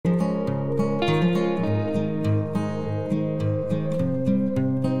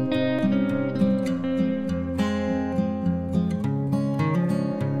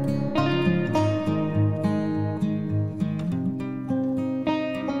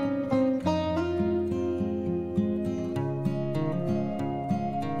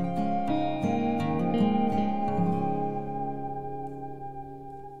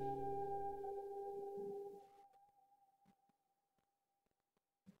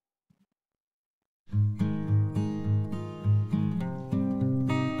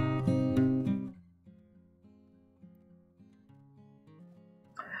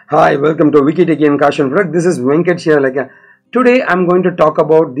Hi, welcome to Wikitech and Caution Product. This is Venkat here. Today I'm going to talk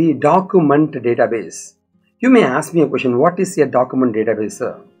about the document database. You may ask me a question, what is a document database,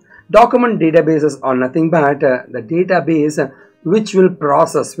 sir? Document databases are nothing but the database which will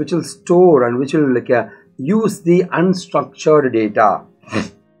process, which will store and which will use the unstructured data.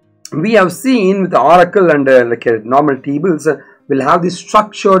 We have seen with the Oracle and normal tables will have the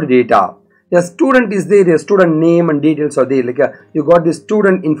structured data. The student is there, the student name and details are there, you got the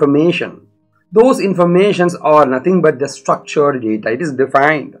student information. Those informations are nothing but the structured data. It is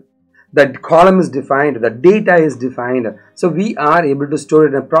defined. The column is defined, the data is defined. So we are able to store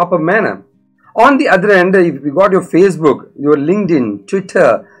it in a proper manner. On the other end, if you got your Facebook, your LinkedIn,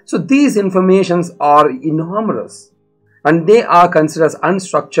 Twitter, so these informations are enormous. And they are considered as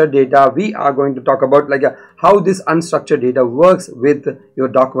unstructured data. We are going to talk about how this unstructured data works with your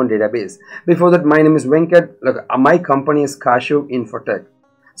document database. Before that, my name is Venkat. My company is Kashu Infotech.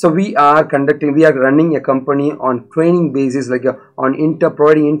 So we are running a company on training basis,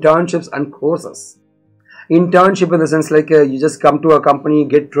 providing internships and courses. Internship in the sense you just come to a company,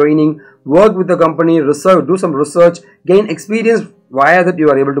 get training, work with the company, research, do some research, gain experience. Via that you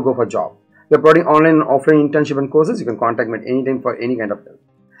are able to go for a job. We are providing online and offline internship and courses. You can contact me at any time for any kind of help.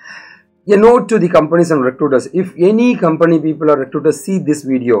 A note to the companies and recruiters. If any company people or recruiters see this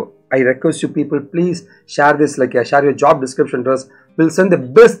video, I request you people please share this, share your job description to us. We'll send the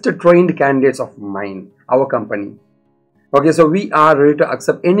best trained candidates of mine, our company. Okay, so we are ready to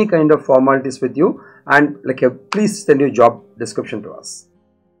accept any kind of formalities with you, and please send your job description to us.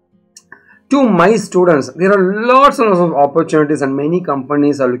 To my students, there are lots and lots of opportunities and many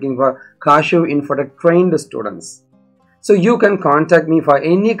companies are looking for Kashu Infotech trained students. So you can contact me for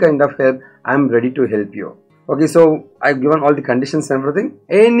any kind of help. I am ready to help you. Okay, so I've given all the conditions and everything.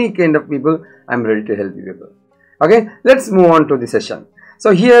 Any kind of people, I am ready to help you people. Okay, let's move on to the session.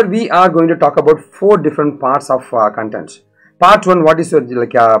 So here we are going to talk about 4 different parts of content. Part 1, what is your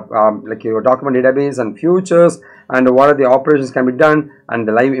your document database and futures, and what are the operations can be done, and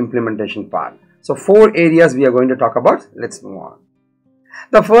the live implementation part. So 4 areas we are going to talk about. Let's move on.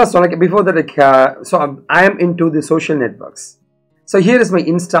 The first one, before that, so I am into the social networks. So here is my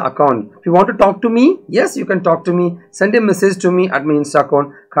Insta account. If you want to talk to me, yes, you can talk to me. Send a message to me at my Insta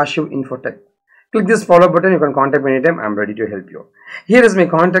account, Kashu Infotech. Click this follow button. You can contact me anytime. I'm ready to help you. Here is my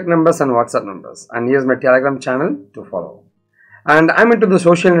contact numbers and WhatsApp numbers, and here's my Telegram channel to follow. And I'm into the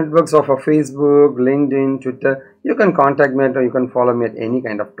social networks of Facebook, LinkedIn, Twitter. You can contact me or you can follow me at any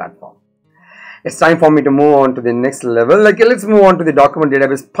kind of platform. It's time for me to move on to the next level. Let's move on to the document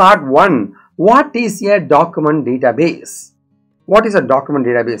database. Part 1. What is a document database? What is a document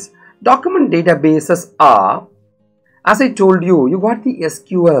database? Document databases are, as I told you, you got the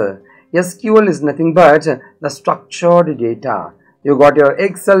SQL. SQL is nothing but the structured data. You got your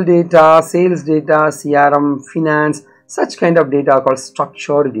Excel data, sales data, CRM, finance. Such kind of data are called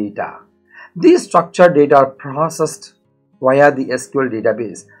structured data. These structured data are processed via the SQL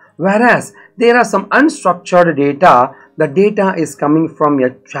database. Whereas there are some unstructured data. The data is coming from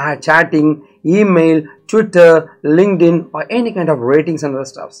your chatting, email, Twitter, LinkedIn, or any kind of ratings and other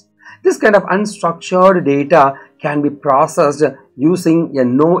stuffs. This kind of unstructured data can be processed using a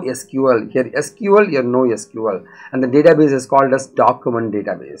NoSQL. Here SQL, here NoSQL. And the database is called as document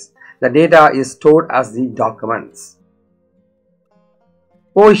database. The data is stored as the documents.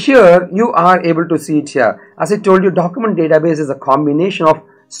 Over here, you are able to see it here. As I told you, document database is a combination of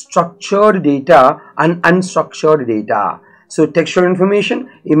structured data and unstructured data. So textual information,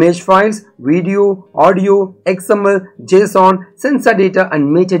 image files, video, audio, XML, JSON, sensor data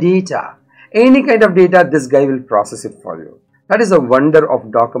and metadata. Any kind of data, this guy will process it for you. That is a wonder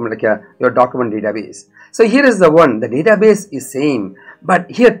of document, your document database. So here is the one, the database is same, but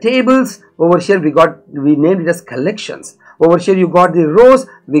here tables, over here we named it as collections. Over here you got the rows,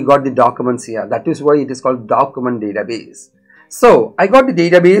 we got the documents here. That is why it is called document database. So I got the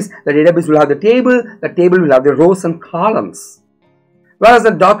database will have the table will have the rows and columns. Whereas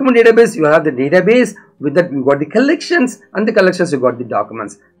the document database, you have the database, with that you got the collections, and the collections you got the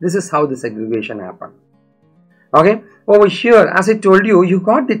documents. This is how the segregation happened. Okay, over here, as I told you, you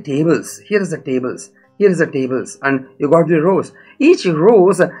got the tables. Here is the tables. Here is the tables, and you got the rows. Each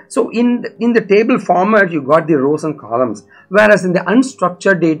rows, so in the table format, you got the rows and columns. Whereas in the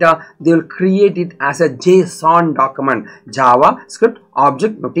unstructured data, they will create it as a JSON document, Java script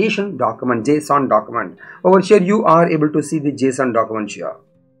object notation document, JSON document. Over here, you are able to see the JSON document here.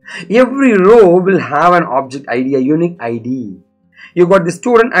 Every row will have an object ID, a unique ID. You got the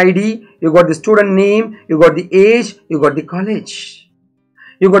student ID, you got the student name, you got the age, you got the college.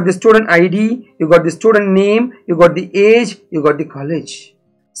 You got the student ID, you got the student name, you got the age, you got the college.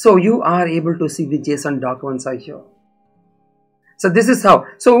 So you are able to see the JSON documents are here. So this is how.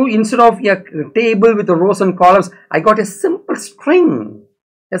 So instead of a table with the rows and columns, I got a simple string.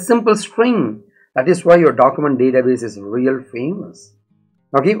 A simple string. That is why your document database is real famous.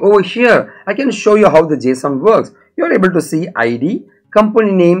 Okay, over here, I can show you how the JSON works. You are able to see ID,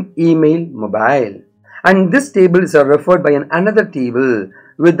 company name, email, mobile. And this table is referred by another table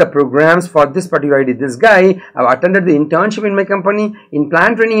with the programs for this particular ID. This guy, I've attended the internship in my company, in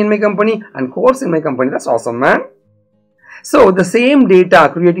plant training in my company, and course in my company. That's awesome, man. So the same data,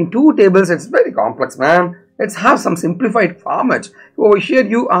 creating two tables, it's very complex, man. Let's have some simplified format. Over here,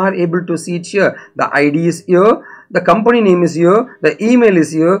 you are able to see it here. The ID is here, the company name is here, the email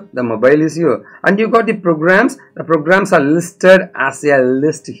is here, the mobile is here. And you got the programs. The programs are listed as a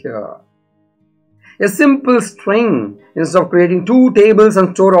list here. A simple string. Instead of creating two tables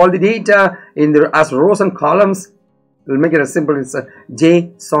and store all the data in the, as rows and columns, we'll make it as simple. It's a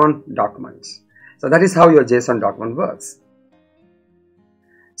JSON document. So that is how your JSON document works.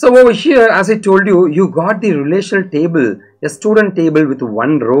 So over here, as I told you, you got the relational table, a student table with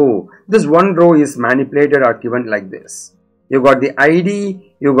one row. This one row is manipulated or given like this. You got the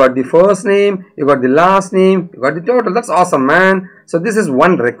ID, you got the first name, you got the last name, you got the total. That's awesome, man. So this is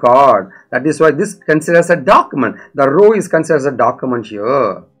one record. That is why this considers a document. The row is considered as a document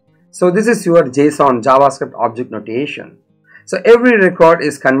here. So this is your JSON, JavaScript object notation. So every record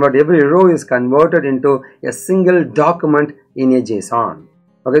is converted, every row is converted into a single document in a JSON.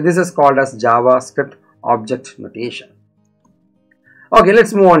 Okay, this is called as JavaScript object notation. Okay,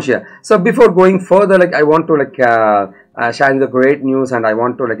 let's move on here. So before going further, I want to share the great news, and I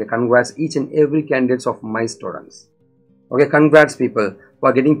want to congrats each and every candidates of my students. Okay, congrats people who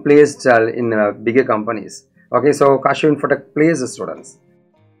are getting placed in bigger companies. Okay, so Kashu Infotech places students.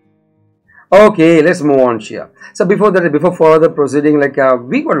 Okay, let's move on here. So before further proceeding, we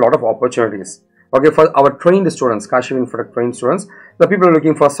got a lot of opportunities. Okay, for our trained students, Kashu Infotech trained students, the people are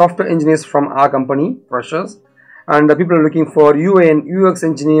looking for software engineers from our company, freshers, and the people are looking for UI and UX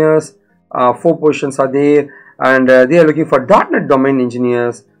engineers. 4 positions are there, and they are looking for .NET domain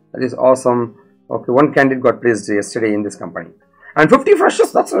engineers. That is awesome. Okay, one candidate got placed yesterday in this company, and 50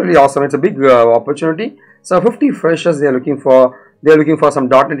 freshers. That's really awesome. It's a big opportunity. So 50 freshers they are looking for. They are looking for some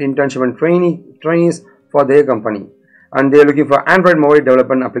 .NET internship and trainees for their company. And they are looking for Android mobile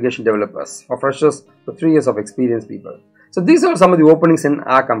development application developers for freshers for 3 years of experience people. So these are some of the openings in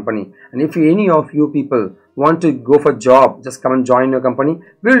our company. And if any of you people want to go for job, just come and join your company.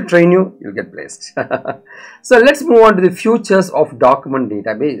 We'll train you. You'll get placed. So let's move on to the futures of document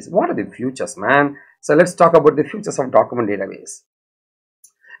database. What are the futures, man? So let's talk about the futures of document database.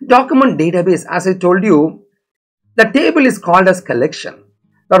 Document database, as I told you, the table is called as collection.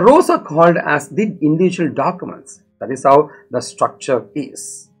 The rows are called as the individual documents. That is how the structure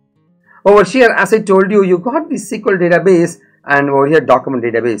is. Over here, as I told you, you got the SQL database, and over here document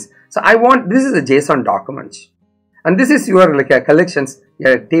database. So this is a JSON document, and this is your a collections,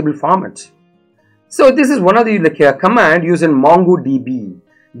 a table format. So this is one of the a command used in MongoDB.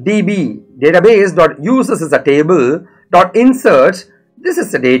 DB database dot uses is a table dot insert. This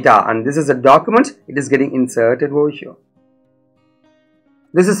is the data, and this is a document. It is getting inserted over here.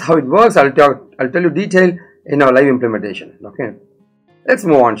 This is how it works. I'll tell you detail in our live implementation. Okay, let's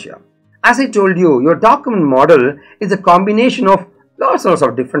move on here. As I told you, your document model is a combination of lots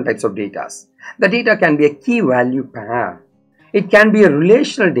of different types of data. The data can be a key value pair. It can be a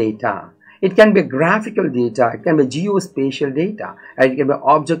relational data. It can be a graphical data. It can be geospatial data. It can be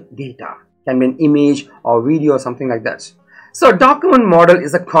object data. It can be an image or video or something like that. So document model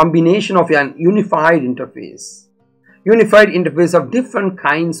is a combination of an unified interface. Unified interface of different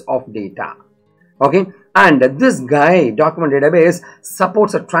kinds of data. Okay, and this guy, document database,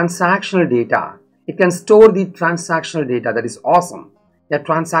 supports a transactional data. It can store the transactional data. That is awesome. The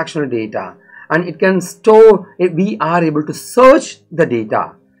transactional data, and it can store. We are able to search the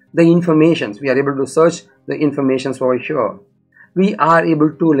data, the informations. We are able to search the informations over here. We are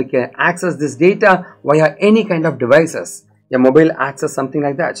able to access this data via any kind of devices. A mobile access, something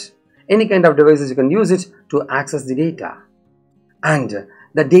like that. Any kind of devices you can use it to access the data, and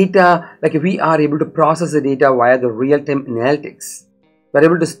the data, we are able to process the data via the real-time analytics. We are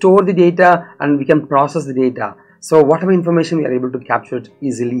able to store the data and we can process the data. So whatever information we are able to capture it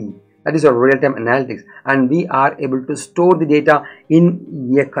easily. That is our real-time analytics. And we are able to store the data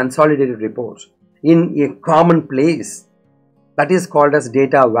in a consolidated report, in a common place. That is called as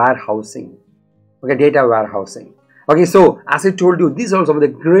data warehousing. Okay, data warehousing. Okay, so as I told you, these are some of the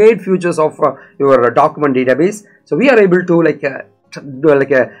great features of your document database. So we are able to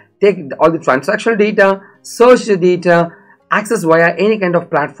take all the transactional data, search the data, access via any kind of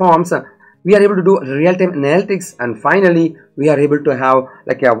platforms. We are able to do real-time analytics, and finally we are able to have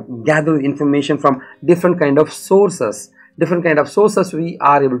gather information from different kind of sources. We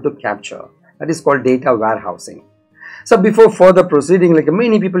are able to capture. That is called data warehousing. So before further proceeding,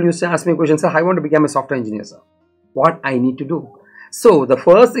 many people used to ask me questions, sir, I want to become a software engineer, sir. What I need to do? So the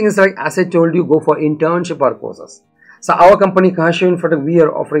first thing is, as I told you, go for internship or courses. So our company Cashew Infotech, we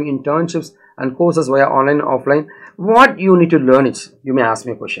are offering internships and courses via online and offline. What you need to learn it? You may ask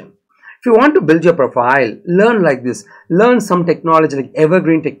me a question. If you want to build your profile, learn like this. Learn some technology like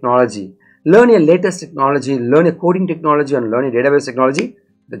evergreen technology. Learn your latest technology, learn your coding technology, and learn your database technology.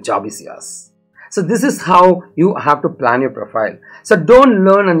 The job is yours. So this is how you have to plan your profile. So don't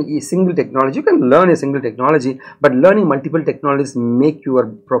learn a single technology. You can learn a single technology, but learning multiple technologies make your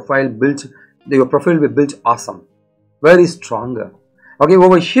profile built. Your profile will be built awesome, very stronger. Okay,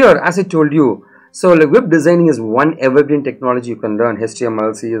 over here, as I told you, so web designing is one evergreen technology you can learn: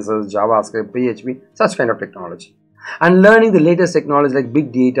 HTML, CSS, JavaScript, PHP, such kind of technology. And learning the latest technology like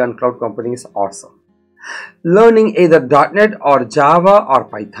big data and cloud computing is awesome. Learning either .NET or Java or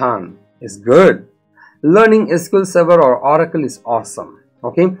Python is good. Learning SQL Server or Oracle is awesome.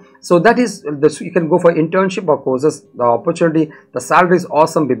 Okay, so that is you can go for internship or courses. The opportunity, the salary is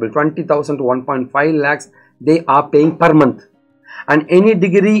awesome, people. 20,000 to 1.5 lakhs they are paying per month, and any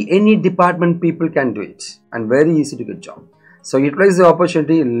degree, any department people can do it, and very easy to get job. So utilize the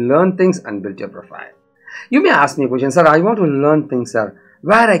opportunity, learn things, and build your profile. You may ask me a question, sir, I want to learn things, sir.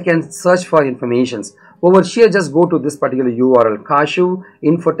 Where I can search for informations? Over here, just go to this particular URL,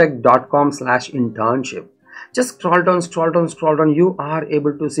 cashewinfotech.com/internship. Just scroll down. You are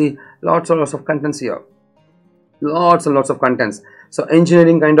able to see lots and lots of contents here. Lots and lots of contents. So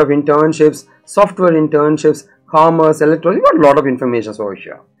engineering kind of internships, software internships, commerce, electronics, you got a lot of information over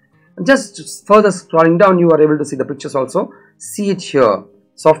here. Just further scrolling down, you are able to see the pictures also. See it here.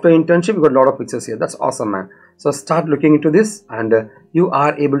 Software internship, you got a lot of pictures here. That's awesome, man. So start looking into this, and you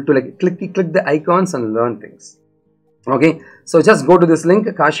are able to click the icons and learn things. Okay, so just go to this link,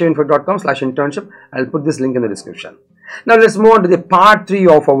 cashewinfotech.com/internship. I'll put this link in the description. Now let's move on to the part 3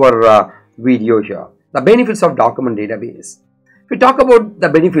 of our video here, the benefits of document database. If we talk about the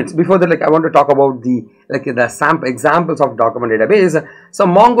benefits, before that, I want to talk about the sample examples of document database. So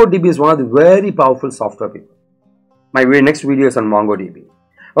MongoDB is one of the very powerful software people. My next video is on MongoDB.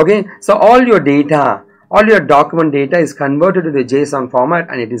 Okay, so all your data, all your document data is converted to the JSON format,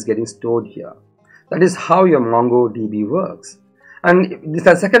 and it is getting stored here. That is how your MongoDB works. And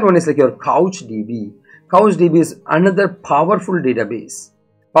the second one is your CouchDB. CouchDB is another powerful database,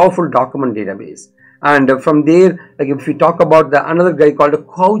 powerful document database. And from there, if we talk about another guy called a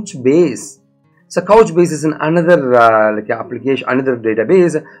Couchbase. So Couchbase is another application, another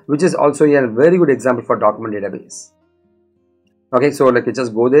database, which is also a very good example for document database. Okay, so you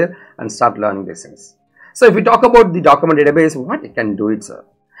just go there and start learning these things. So if we talk about the document database, what it can do it, sir?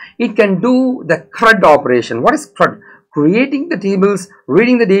 It can do the CRUD operation. What is CRUD? Creating the tables,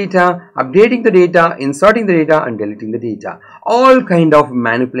 reading the data, updating the data, inserting the data, and deleting the data. All kind of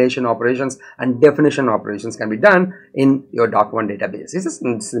manipulation operations and definition operations can be done in your document database. This is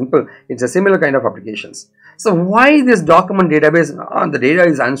simple. It's a similar kind of applications. So why this document database? The data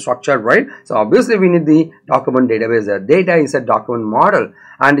is unstructured, right? So obviously we need the document database. The data is a document model,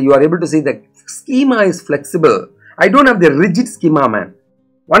 and you are able to see the schema is flexible. I don't have the rigid schema, man.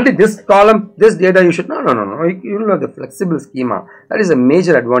 Only this column, this data you should, no. You will have the flexible schema. That is a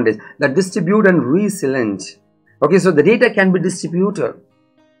major advantage. The distribute and resilient. Okay, so the data can be distributed.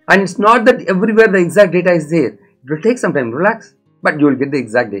 And it's not that everywhere the exact data is there. It will take some time. Relax. But you will get the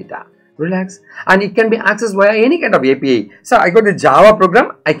exact data. Relax. And it can be accessed via any kind of API. So I got the Java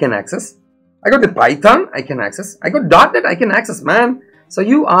program, I can access. I got the Python, I can access. I got .NET, I can access, man. So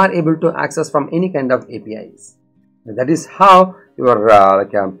you are able to access from any kind of APIs. And that is how your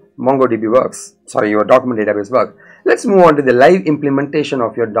MongoDB works. Sorry, your document database works. Let's move on to the live implementation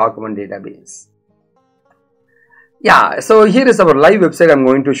of your document database. Yeah, so here is our live website. I'm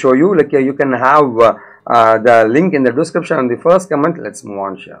going to show you. You can have the link in the description and the first comment. Let's move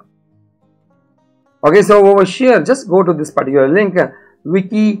on here. Okay, so over here, just go to this particular link,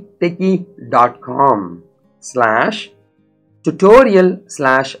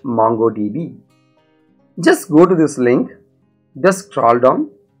 wikitechie.com/tutorial/MongoDB. Just go to this link, just scroll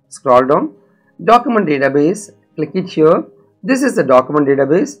down, document database, click it here. This is the document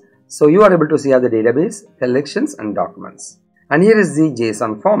database. So you are able to see the database, collections and documents. And here is the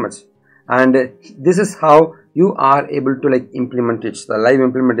JSON format. And this is how you are able to implement it. The live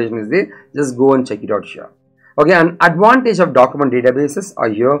implementation is there. Just go and check it out here. Okay, an advantage of document databases are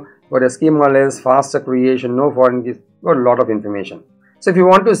here for a schema less, faster creation, no foreign keys, got a lot of information. So if you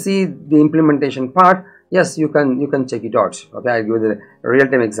want to see the implementation part, yes, you can check it out. Okay, I'll give you the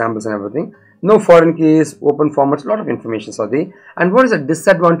real-time examples and everything. No foreign keys, open formats, a lot of information are there. And what is the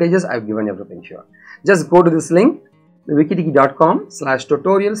disadvantages? I've given everything here. Just go to this link,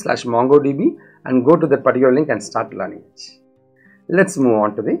 wikidiki.com/tutorial/mongodb, and go to that particular link and start learning it. Let's move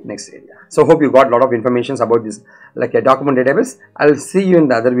on to the next area. So hope you got a lot of information about this, like a document database. I'll see you in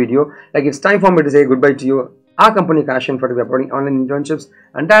the other video. Like, it's time for me to say goodbye to you. Our company Cashin for providing online internships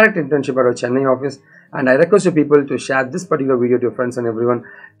and direct internship at our Chennai office. And I request you people to share this particular video to your friends and everyone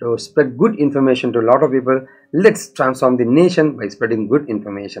to spread good information to a lot of people. Let's transform the nation by spreading good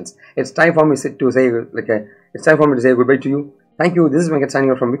information. It's time for me to say goodbye to you. Thank you. This is Venkat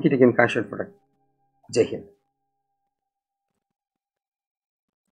signing off from Wikitech and Cashin Product. Jai Hind.